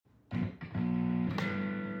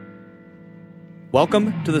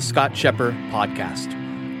Welcome to the Scott Shepard podcast.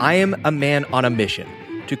 I am a man on a mission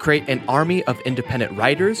to create an army of independent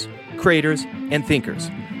writers, creators, and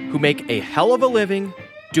thinkers who make a hell of a living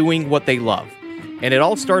doing what they love. And it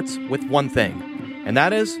all starts with one thing, and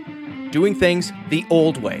that is doing things the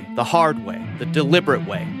old way, the hard way, the deliberate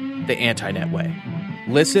way, the Antinet way.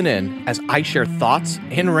 Listen in as I share thoughts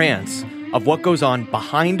and rants of what goes on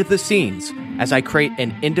behind the scenes as I create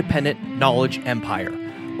an independent knowledge empire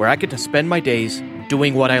where I get to spend my days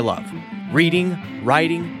doing what I love, reading,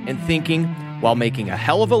 writing, and thinking while making a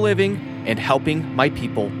hell of a living and helping my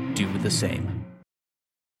people do the same.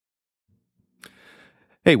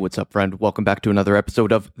 Hey, what's up, friend? Welcome back to another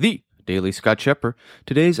episode of The Daily Scott Shepard.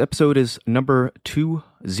 Today's episode is number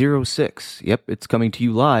 206. Yep, it's coming to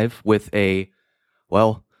you live with the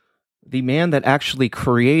man that actually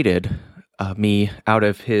created me out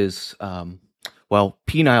of his,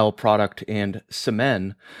 penile product and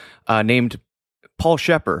semen, named Paul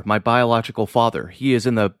Shepard, my biological father. He is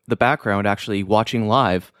in the background actually watching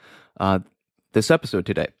live this episode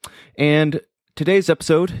today. And today's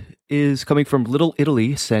episode is coming from Little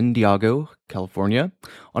Italy, San Diego, California,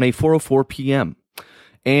 on a 4:04 p.m.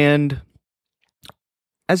 And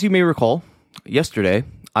as you may recall, yesterday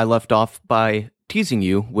I left off by teasing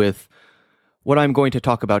you with what I'm going to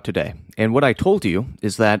talk about today. And what I told you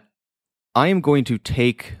is that I am going to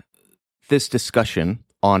take this discussion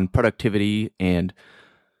on productivity and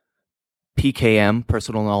PKM,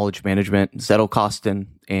 personal knowledge management, Zettelkasten,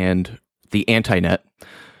 and the Antinet,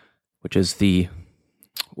 which is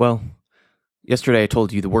yesterday I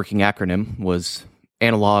told you the working acronym was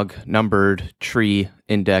analog, numbered, tree,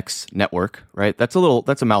 index, network, right? That's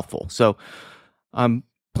a mouthful. So I'm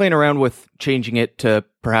playing around with changing it to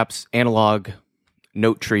perhaps analog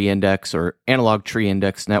note tree index or analog tree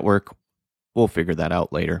index network. We'll figure that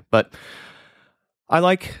out later. But I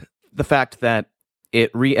like the fact that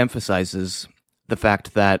it re-emphasizes the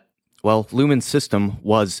fact that, Lumen's system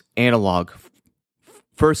was analog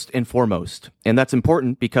first and foremost. And that's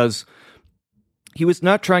important because he was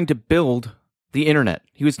not trying to build the internet.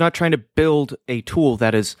 He was not trying to build a tool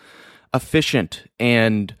that is efficient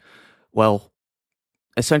and,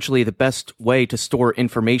 essentially the best way to store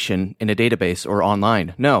information in a database or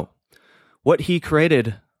online. No. What he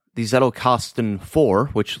created the Zettelkasten for,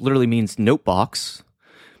 which literally means note box,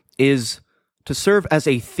 is to serve as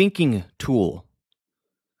a thinking tool,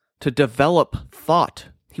 to develop thought.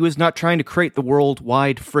 He was not trying to create the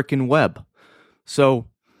worldwide frickin' web. So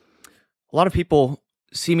a lot of people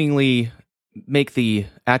seemingly make the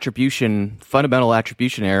fundamental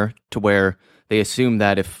attribution error to where they assume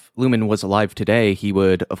that if Lumen was alive today, he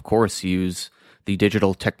would, of course, use the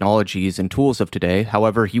digital technologies and tools of today.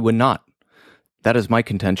 However, he would not. That is my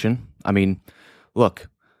contention. I mean, look,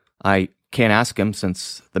 I can't ask him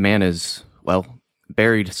since the man is,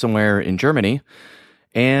 buried somewhere in Germany.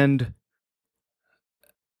 And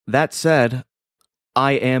that said,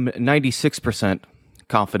 I am 96%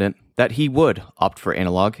 confident that he would opt for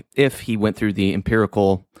analog if he went through the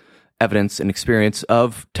empirical evidence and experience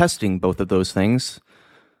of testing both of those things,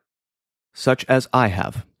 such as I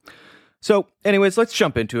have. So anyways, let's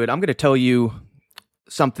jump into it. I'm going to tell you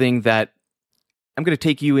something that I'm going to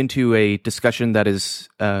take you into a discussion that is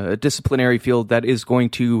a disciplinary field that is going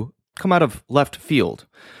to come out of left field.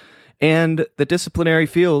 And the disciplinary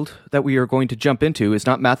field that we are going to jump into is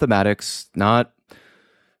not mathematics, not,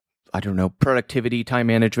 productivity, time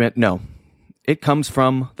management. No, it comes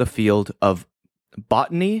from the field of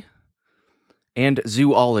botany and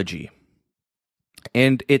zoology.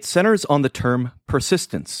 And it centers on the term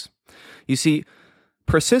persistence. You see,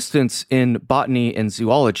 persistence in botany and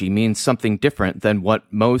zoology means something different than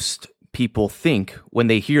what most people think when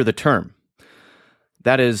they hear the term.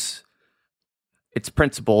 That is its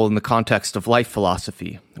principle in the context of life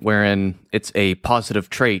philosophy, wherein it's a positive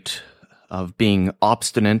trait of being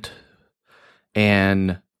obstinate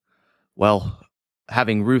and,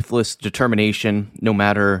 having ruthless determination no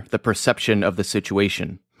matter the perception of the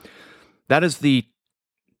situation. That is the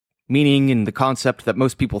meaning and the concept that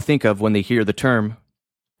most people think of when they hear the term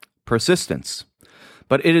persistence.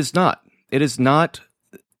 But it is not. It is not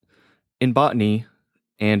in botany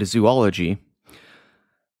and zoology.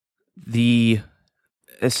 The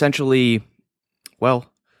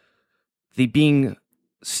being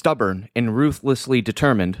stubborn and ruthlessly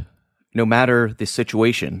determined no matter the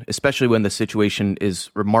situation, especially when the situation is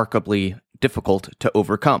remarkably difficult to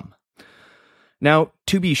overcome. Now,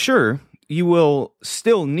 to be sure, you will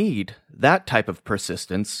still need that type of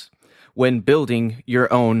persistence when building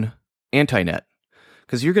your own Antinet,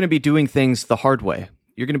 because you're going to be doing things the hard way.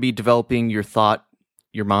 You're going to be developing your thought,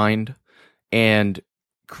 your mind, and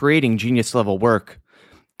creating genius level work.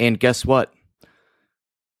 And guess what?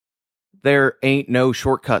 There ain't no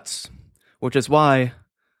shortcuts, which is why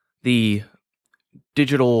the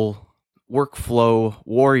digital workflow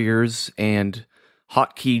warriors and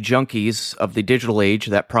hotkey junkies of the digital age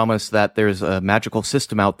that promise that there's a magical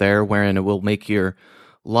system out there wherein it will make your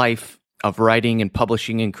life of writing and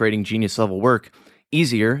publishing and creating genius level work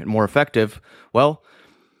easier and more effective, well,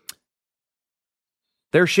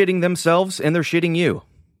 they're shitting themselves and they're shitting you.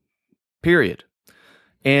 Period.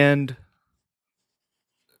 And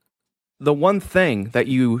the one thing that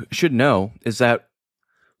you should know is that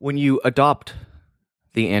when you adopt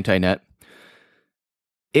the Antinet,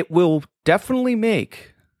 it will definitely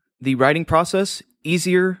make the writing process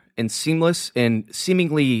easier and seamless and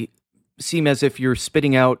seemingly seem as if you're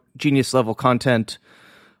spitting out genius level content,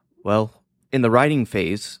 well, in the writing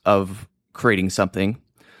phase of creating something.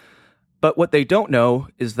 But what they don't know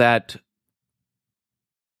is that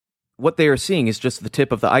what they are seeing is just the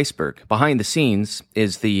tip of the iceberg. Behind the scenes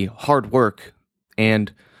is the hard work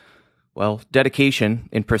and, well, dedication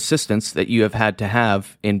and persistence that you have had to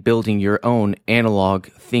have in building your own analog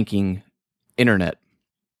thinking internet.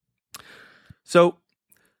 So,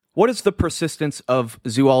 what does the persistence of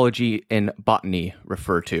zoology and botany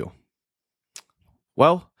refer to?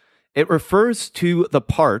 Well, it refers to the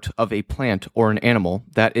part of a plant or an animal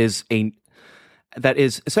that is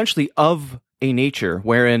essentially of a nature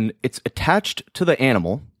wherein it's attached to the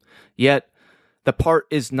animal, yet the part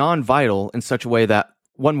is non-vital in such a way that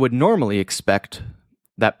one would normally expect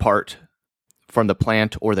that part from the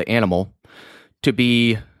plant or the animal to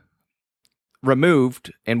be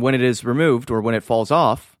removed, and when it is removed or when it falls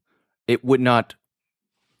off, it would not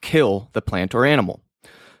kill the plant or animal.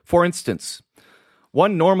 For instance,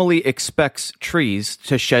 one normally expects trees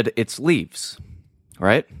to shed its leaves,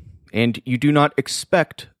 right? And you do not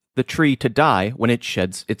expect the tree to die when it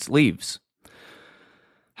sheds its leaves.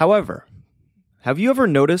 However, have you ever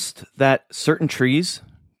noticed that certain trees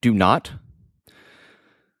do not?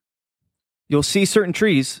 You'll see certain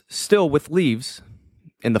trees still with leaves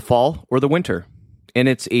in the fall or the winter, and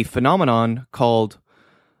it's a phenomenon called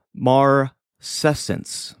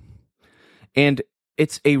marcescence. And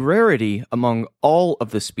it's a rarity among all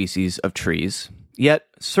of the species of trees, yet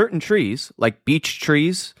certain trees, like beech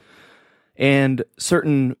trees, and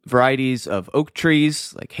certain varieties of oak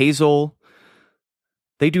trees, like hazel,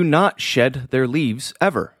 they do not shed their leaves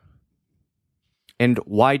ever. And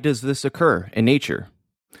why does this occur in nature?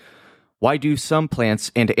 Why do some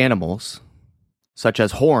plants and animals, such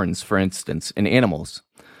as horns, for instance, in animals,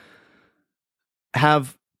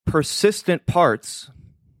 have persistent parts,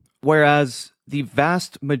 whereas the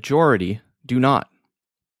vast majority do not?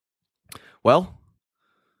 Well,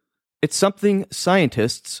 it's something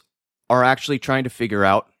scientists are actually trying to figure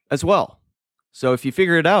out as well. So if you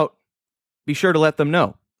figure it out, be sure to let them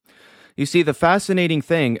know. You see, the fascinating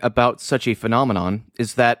thing about such a phenomenon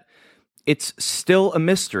is that it's still a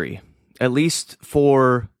mystery, at least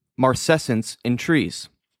for marcescence in trees,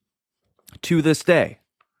 to this day.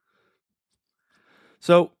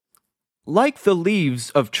 So, like the leaves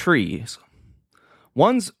of trees,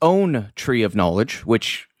 one's own tree of knowledge,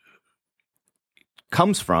 which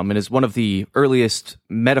comes from and is one of the earliest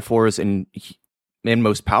metaphors and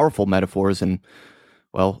most powerful metaphors in,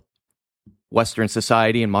 well, Western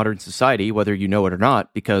society and modern society, whether you know it or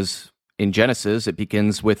not, because in Genesis, it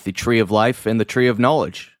begins with the tree of life and the tree of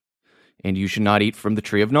knowledge, and you should not eat from the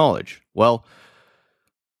tree of knowledge. Well,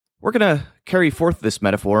 we're going to carry forth this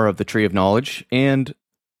metaphor of the tree of knowledge, and,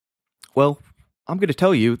 well, I'm going to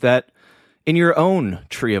tell you that in your own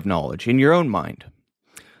tree of knowledge, in your own mind,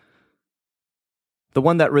 the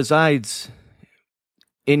one that resides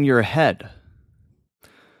in your head,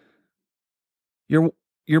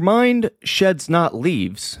 your mind sheds not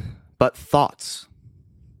leaves, but thoughts.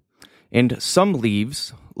 And some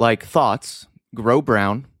leaves, like thoughts, grow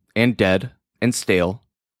brown and dead and stale,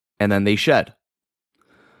 and then they shed.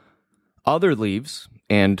 Other leaves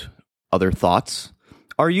and other thoughts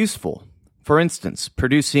are useful. For instance,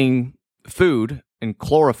 producing food and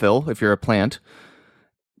chlorophyll, if you're a plant,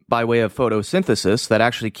 by way of photosynthesis that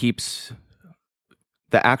actually keeps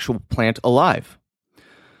the actual plant alive,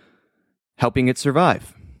 helping it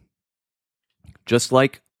survive. Just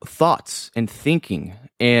like thoughts and thinking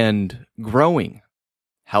and growing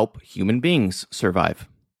help human beings survive.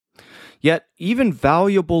 Yet, even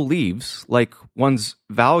valuable leaves, like one's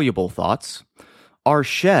valuable thoughts, are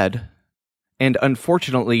shed and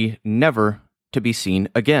unfortunately never to be seen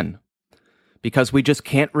again, because we just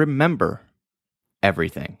can't remember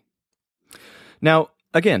everything. Now,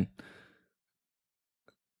 again,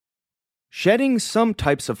 shedding some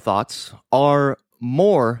types of thoughts are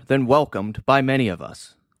more than welcomed by many of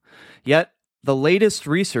us. Yet, the latest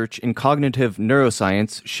research in cognitive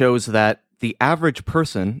neuroscience shows that the average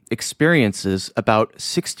person experiences about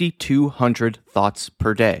 6,200 thoughts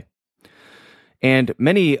per day. And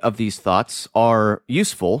many of these thoughts are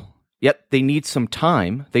useful, yet they need some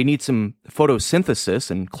time, they need some photosynthesis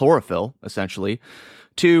and chlorophyll, essentially,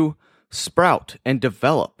 to sprout and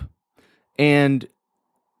develop. And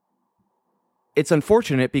it's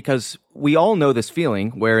unfortunate because we all know this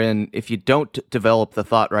feeling wherein if you don't develop the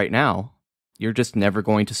thought right now, you're just never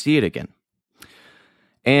going to see it again.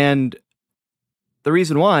 And the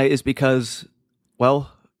reason why is because,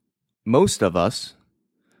 well, most of us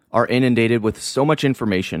are inundated with so much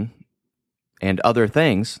information and other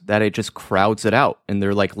things that it just crowds it out. And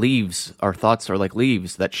they're like leaves. Our thoughts are like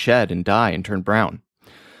leaves that shed and die and turn brown.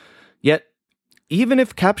 Yet, even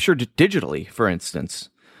if captured digitally, for instance,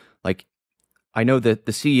 like I know that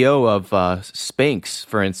the CEO of Spanx,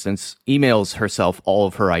 for instance, emails herself all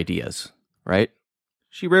of her ideas, right?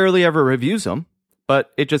 She rarely ever reviews them,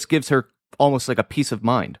 but it just gives her almost like a peace of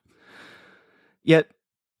mind. Yet,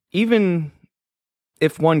 even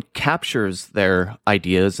if one captures their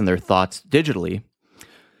ideas and their thoughts digitally,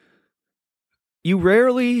 you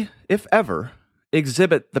rarely, if ever,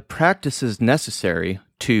 exhibit the practices necessary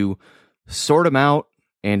to sort them out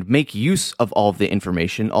and make use of all of the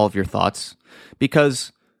information, all of your thoughts,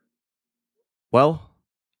 because, well,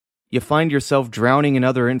 you find yourself drowning in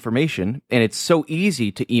other information, and it's so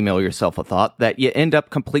easy to email yourself a thought that you end up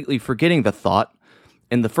completely forgetting the thought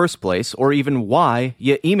in the first place, or even why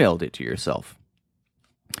you emailed it to yourself.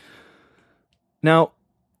 Now,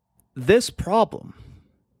 this problem,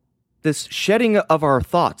 this shedding of our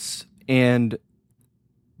thoughts and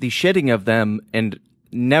the shedding of them and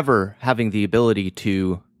never having the ability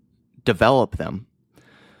to develop them,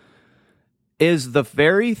 is the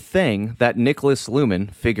very thing that Niklas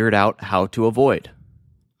Luhmann figured out how to avoid.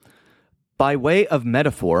 By way of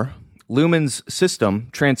metaphor, Luhmann's system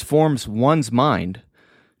transforms one's mind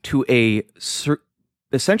to a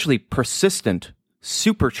essentially persistent,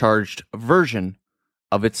 supercharged version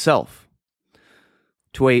of itself,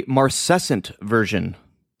 to a marcescent version,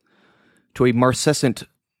 to a marcescent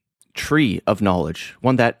tree of knowledge,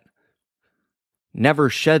 one that never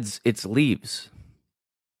sheds its leaves.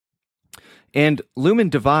 And Luhmann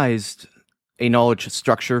devised a knowledge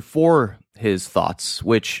structure for his thoughts,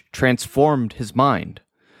 which transformed his mind,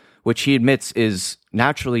 which he admits is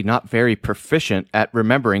naturally not very proficient at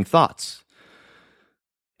remembering thoughts.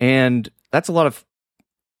 And that's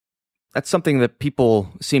something that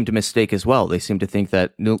people seem to mistake as well. They seem to think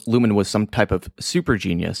that Luhmann was some type of super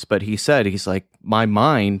genius, but he's like, my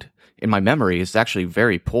mind in my memory is actually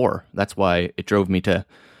very poor. That's why it drove me to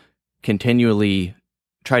continually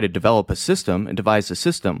try to develop a system and devise a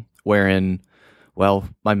system wherein, well,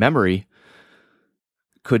 my memory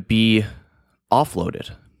could be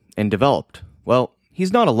offloaded and developed. Well,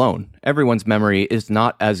 he's not alone. Everyone's memory is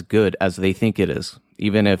not as good as they think it is,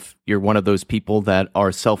 even if you're one of those people that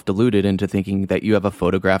are self-deluded into thinking that you have a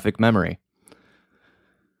photographic memory.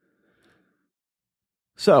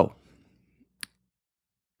 So,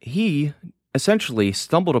 he essentially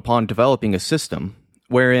stumbled upon developing a system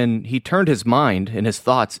wherein he turned his mind and his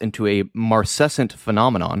thoughts into a marcescent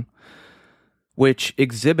phenomenon, which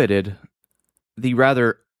exhibited the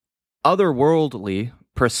rather otherworldly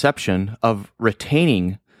perception of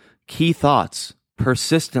retaining key thoughts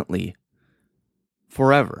persistently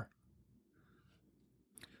forever.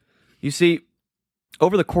 You see,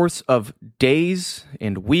 over the course of days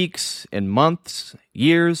and weeks and months,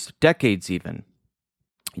 years, decades even,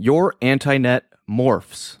 your Antinet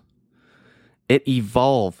morphs. It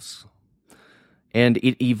evolves. And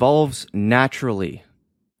it evolves naturally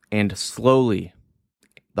and slowly,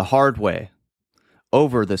 the hard way,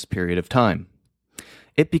 over this period of time.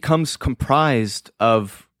 It becomes comprised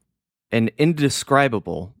of an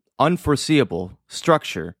indescribable, unforeseeable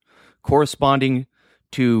structure corresponding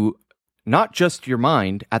to not just your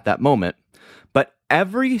mind at that moment, but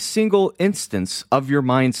every single instance of your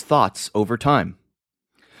mind's thoughts over time.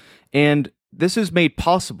 And this is made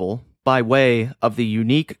possible by way of the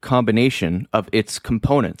unique combination of its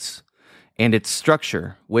components and its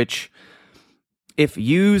structure, which, if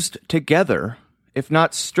used together, if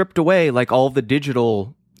not stripped away like all the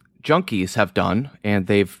digital junkies have done, and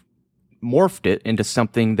they've morphed it into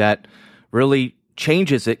something that really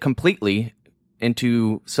changes it completely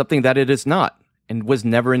into something that it is not and was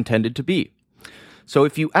never intended to be. So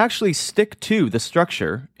if you actually stick to the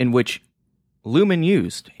structure in which Luhmann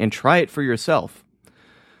used and try it for yourself,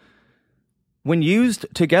 when used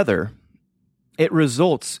together, it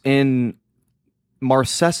results in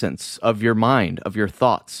marcescence of your mind, of your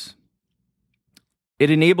thoughts. It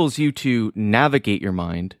enables you to navigate your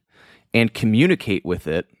mind and communicate with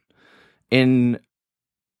it in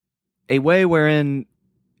a way wherein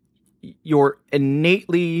your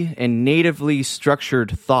innately and natively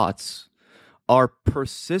structured thoughts are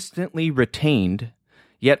persistently retained,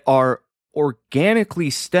 yet are organically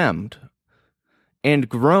stemmed and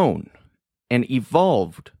grown and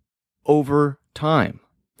evolved over time.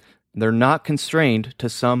 They're not constrained to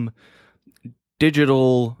some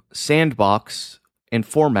digital sandbox and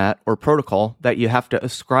format or protocol that you have to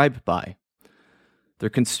ascribe by. They're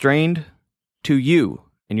constrained to you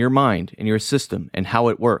and your mind and your system and how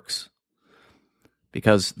it works.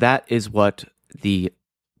 Because that is what the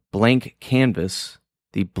blank canvas,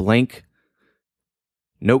 the blank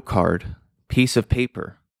note card, piece of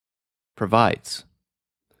paper provides.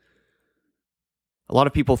 A lot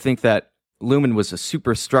of people think that Luhmann was a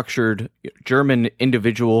super structured German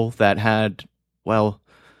individual that had,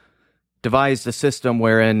 devised a system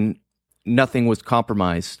wherein nothing was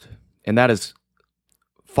compromised. And that is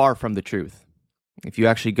far from the truth. If you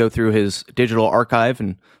actually go through his digital archive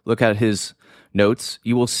and look at his notes,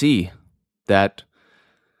 you will see that,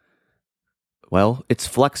 it's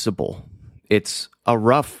flexible. It's a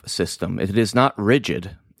rough system. It is not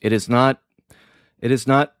rigid. It is not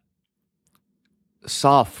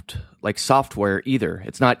soft like software either.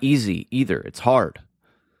 It's not easy either. It's hard.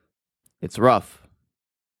 It's rough.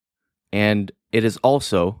 And it is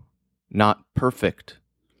also not perfect.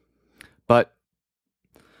 But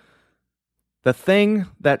the thing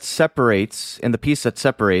that separates, and the piece that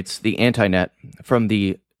separates the Antinet from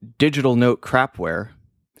the digital note crapware,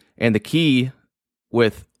 and the key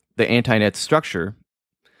with the Antinet's structure,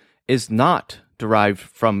 is not derived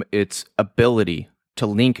from its ability to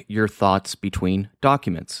link your thoughts between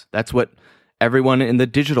documents. That's what everyone in the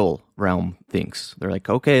digital realm thinks. They're like,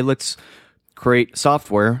 okay, let's create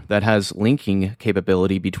software that has linking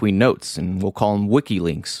capability between notes, and we'll call them wiki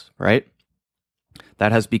links, right?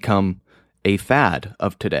 That has become a fad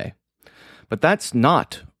of today. But that's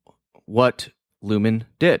not what Luhmann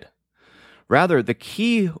did. Rather, the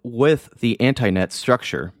key with the Antinet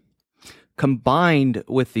structure, combined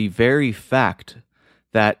with the very fact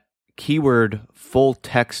that keyword full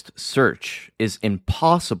text search is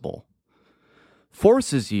impossible,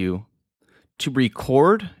 forces you to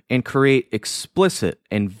record and create explicit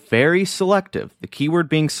and very selective, the keyword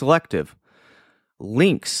being selective,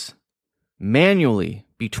 links manually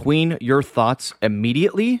between your thoughts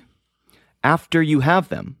immediately after you have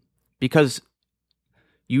them. Because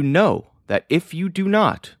you know that if you do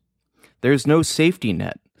not, there's no safety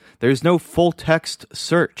net. There's no full text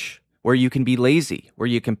search where you can be lazy, where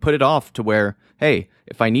you can put it off to where, hey,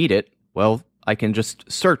 if I need it, I can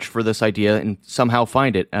just search for this idea and somehow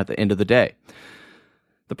find it at the end of the day.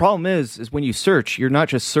 The problem is when you search, you're not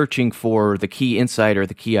just searching for the key insight or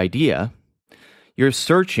the key idea. You're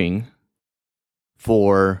searching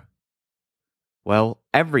for,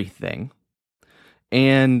 everything.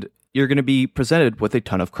 And you're going to be presented with a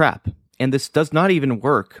ton of crap. And this does not even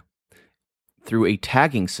work through a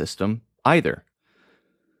tagging system either.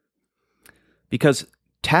 Because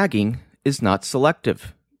tagging is not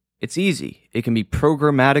selective. It's easy. It can be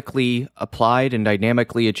programmatically applied and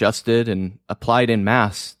dynamically adjusted and applied in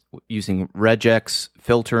mass using regex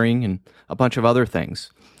filtering and a bunch of other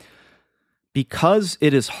things. Because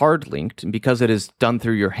it is hard linked and because it is done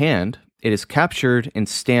through your hand, it is captured and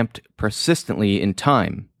stamped persistently in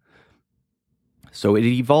time. So it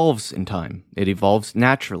evolves in time. It evolves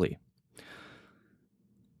naturally.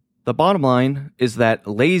 The bottom line is that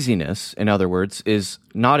laziness, in other words, is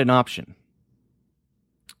not an option.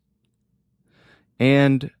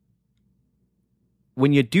 And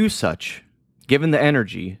when you do such, given the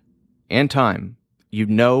energy and time, you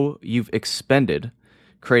know you've expended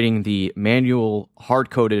creating the manual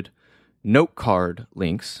hard-coded note card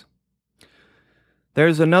links.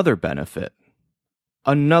 There's another benefit,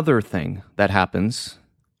 another thing that happens,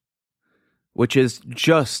 which is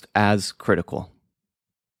just as critical,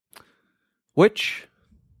 which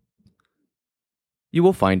you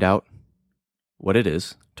will find out what it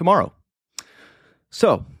is tomorrow.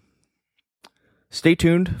 So, stay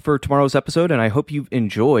tuned for tomorrow's episode, and I hope you've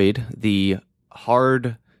enjoyed the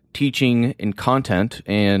hard teaching and content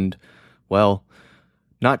and,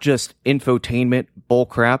 not just infotainment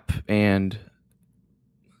bullcrap and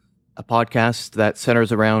a podcast that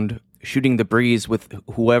centers around shooting the breeze with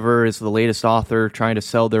whoever is the latest author trying to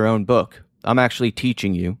sell their own book. I'm actually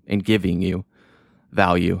teaching you and giving you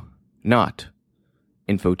value, not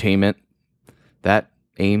infotainment that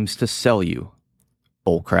aims to sell you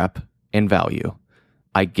bullcrap and value.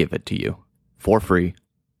 I give it to you for free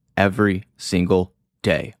every single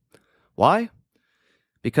day. Why?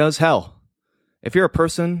 Because hell, if you're a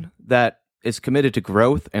person that is committed to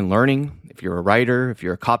growth and learning, if you're a writer, if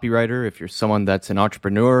you're a copywriter, if you're someone that's an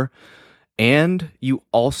entrepreneur, and you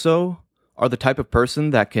also are the type of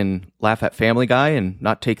person that can laugh at Family Guy and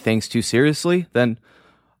not take things too seriously, then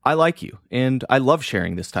I like you, and I love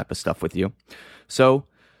sharing this type of stuff with you. So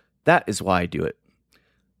that is why I do it.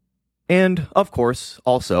 And of course,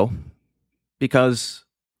 also, because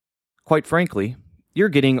quite frankly, you're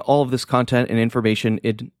getting all of this content and information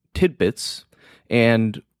in tidbits,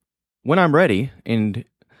 and when I'm ready, and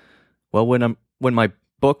well, when my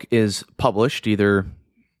book is published, either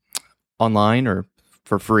online or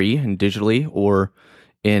for free and digitally or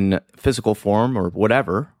in physical form or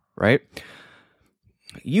whatever, right?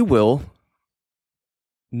 You will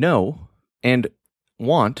know and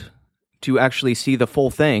want to actually see the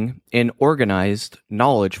full thing in organized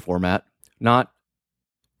knowledge format, not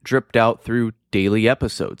dripped out through daily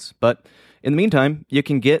episodes. But in the meantime, you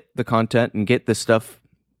can get the content and get this stuff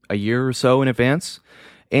a year or so in advance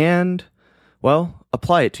and, well,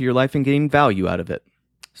 apply it to your life and gain value out of it.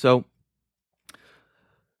 So,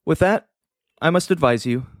 with that, I must advise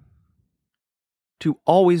you to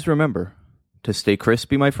always remember to stay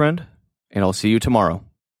crispy, my friend, and I'll see you tomorrow.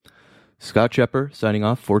 Scott Shepper signing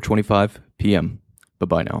off, 4:25 p.m.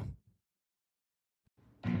 Bye-bye now.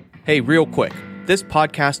 Hey, real quick. This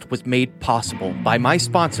podcast was made possible by my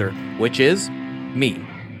sponsor, which is me.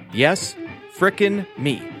 Yes, frickin'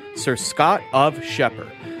 me, Sir Scott of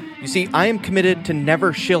Shepper. You see, I am committed to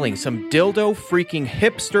never shilling some dildo freaking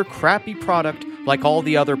hipster crappy product like all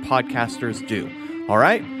the other podcasters do. All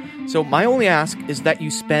right? So my only ask is that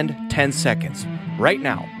you spend 10 seconds right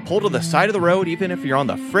now, pull to the side of the road, even if you're on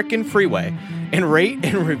the frickin' freeway, and rate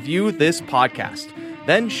and review this podcast.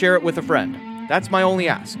 Then share it with a friend. That's my only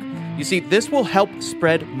ask. You see, this will help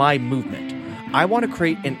spread my movement. I want to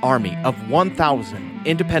create an army of 1,000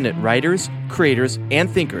 independent writers, creators, and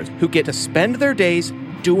thinkers who get to spend their days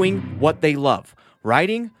doing what they love.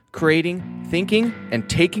 Writing, creating, thinking, and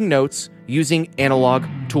taking notes using analog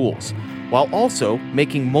tools, while also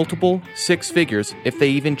making multiple six figures if they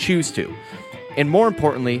even choose to. And more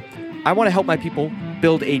importantly, I want to help my people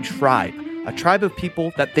build a tribe of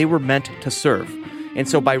people that they were meant to serve. And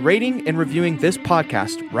so by rating and reviewing this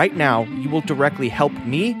podcast right now, you will directly help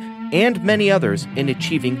me and many others in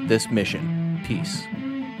achieving this mission. Peace.